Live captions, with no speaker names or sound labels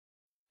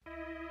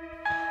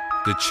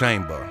The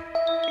Chamba.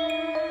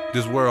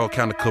 This world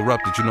kinda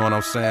corrupted, you know what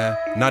I'm saying?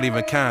 Not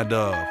even kind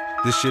of.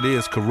 This shit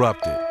is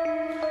corrupted.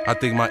 I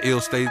think my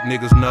ill state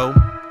niggas know.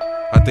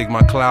 I think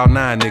my Cloud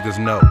 9 niggas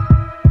know.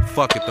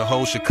 Fuck it, the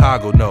whole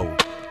Chicago know.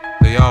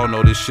 They all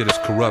know this shit is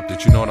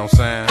corrupted, you know what I'm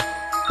saying?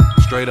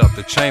 Straight up,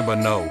 the Chamba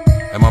know.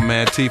 And my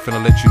man T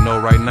finna let you know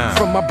right now.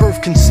 From my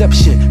birth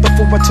conception,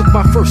 before I took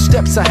my first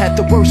steps, I had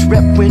the worst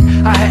rep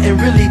when I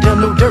hadn't really done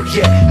no dirt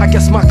yet. I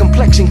guess my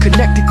complexion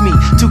connected me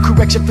to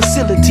correction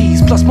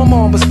facilities. Plus my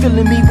mom was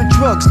filling me with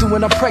drugs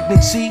during our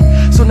pregnancy.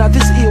 So now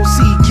this ill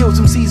seed kills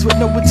MCs with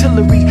no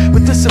artillery.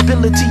 With this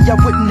ability, I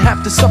wouldn't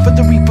have to suffer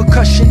the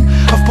repercussion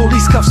of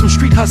police cuffs from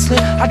street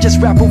hustling. I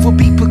just rap over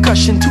beat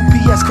percussion, 2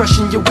 PS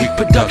crushing your weak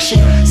production.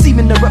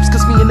 Steaming erupts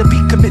cause me and the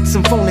beat commit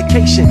some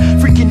fornication.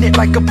 Freaking it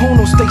like a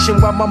porno station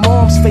while my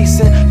mom's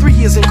facing 3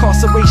 years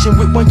incarceration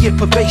with 1 year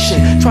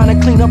probation. Trying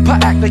to clean up her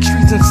act like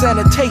streets and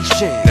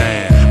sanitation.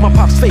 Damn. My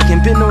pop's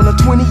faking, been on a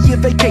 20-year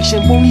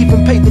vacation. Won't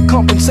even pay the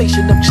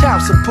compensation of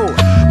child support.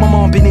 My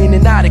mom been in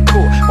and out of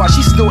court while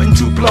she snorting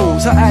 2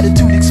 blows. Her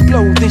attitude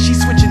explode, then she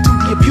switching to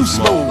the abuse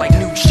mode. Like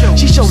new show.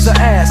 She shows her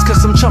ass cause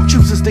some chump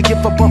chooses to give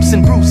her bumps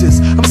and bruises.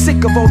 I'm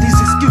sick of all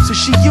these excuses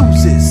she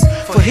uses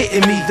for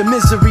hitting me. The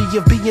misery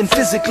of being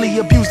physically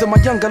abused. In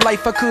my younger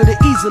life I could've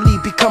easily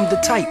become the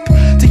type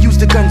to use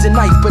the guns and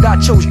knife, but I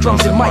chose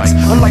drums and mics.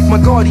 Unlike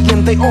my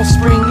guardian, they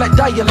offspring let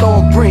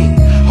dialogue bring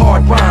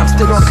hard rhymes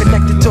that are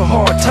connected to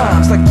hard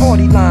times, like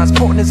party lines,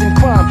 partners in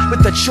crime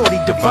with that shorty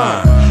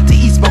divine. To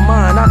ease my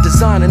mind, I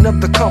design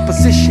another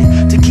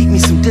composition to keep me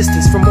some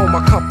distance from all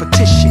my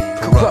competition.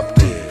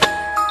 Korrupted,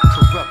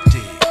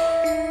 corrupted.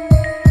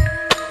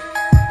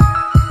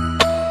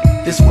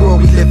 This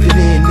world we living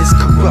in is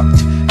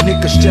corrupt.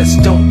 Niggas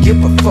just don't give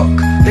a fuck.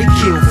 They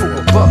kill for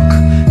a buck.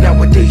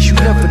 Nowadays you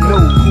never know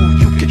who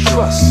you can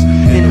trust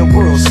in a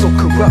world so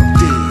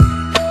corrupted.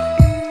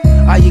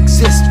 I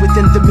exist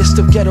within the midst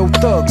of ghetto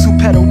thugs who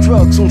peddle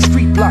drugs on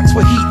street blocks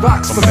where heat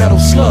rocks from metal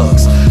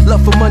slugs.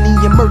 Love for money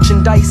and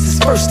merchandise is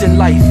first in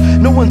life.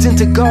 No one's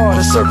into God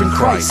or serving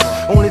Christ.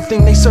 Only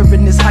thing they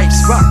serving is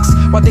hypes, rocks,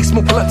 while they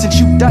smoke blunts and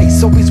shoot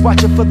dice. Always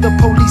watching for the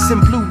police in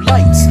blue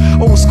lights.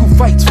 Old school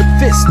fights with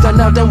fists are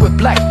now done with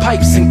black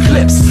pipes and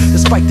clips.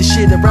 Despite the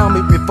shit around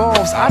me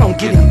revolves, I don't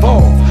get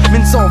involved.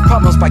 Men solve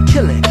problems by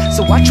killing,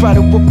 so I try to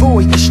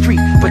avoid the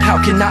street. But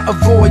how can I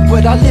avoid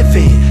what I live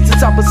in?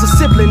 Since I was a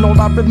sibling, all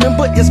I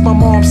remember is my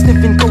mom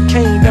sniffing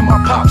cocaine and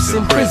my pops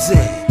in prison.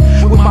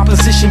 Would my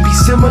position be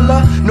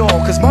similar? No,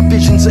 cause my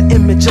vision's an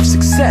image of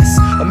success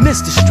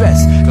amidst the stress.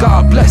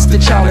 God bless, the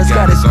child has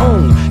got his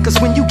own. Cause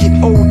when you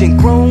get old and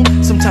grown,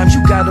 sometimes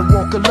you gotta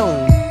walk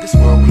alone. This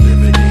world we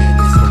living in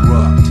is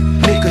corrupt.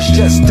 Niggas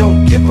just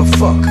don't give a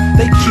fuck.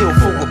 They kill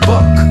for a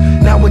buck.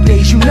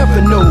 Nowadays you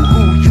never know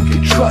who you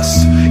can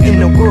trust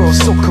in a world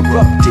so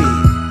corrupted.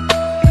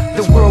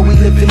 The world we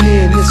living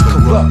in is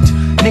corrupt.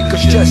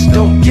 Niggas just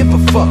don't give a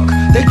fuck.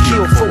 They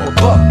kill for a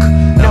buck.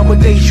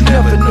 Nowadays you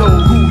never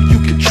know who you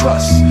can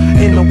trust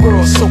in a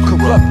world so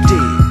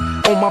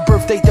corrupted. On my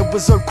birthday there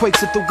was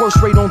earthquakes at the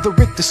worst rate on the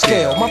Richter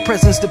scale. My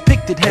presence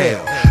depicted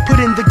hell. Put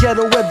in the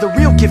ghetto where the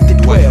real gifted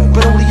dwell,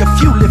 but only a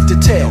few live to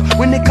tell.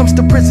 When it comes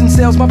to prison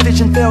cells, my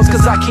vision fails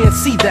cause I can't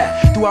see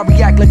that. Do I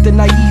react like the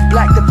naive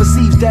black that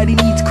perceives that he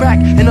needs crack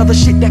and other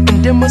shit that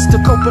condemn us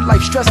to cope with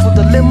life's stressful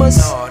dilemmas?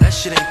 No, that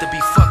shit ain't to be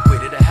fucked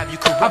with. It'll have you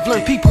corrupted. I've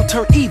learned people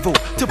turn evil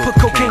to put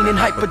cocaine in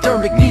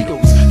hypodermic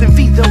needles, then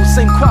feed those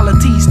same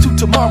qualities to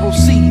tomorrow's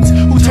seeds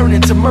who turn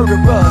into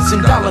murderers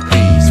and dollar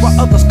thieves, while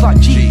others clock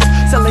G's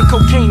selling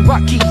cocaine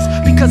rock keys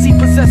because he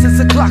possesses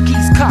a Glock.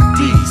 He's cock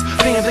D's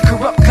paying the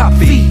corrupt cop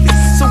fees,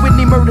 so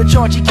any murder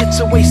charge he gets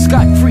away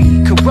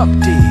scot-free.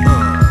 Corrupted.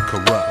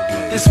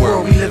 This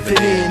world we living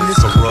in is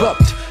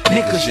corrupt.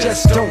 Niggas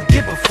just don't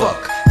give a fuck.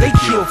 They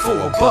kill for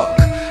a buck.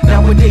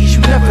 Nowadays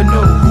you never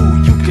know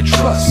who you can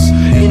trust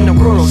in a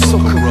world so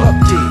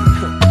corrupted.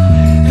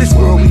 This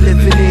world we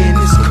living in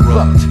is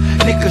corrupt.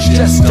 Niggas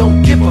just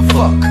don't give a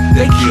fuck.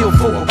 They kill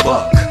for a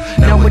buck.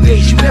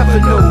 Nowadays you never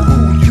know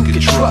who you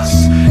can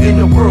trust in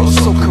a world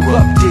so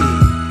corrupted.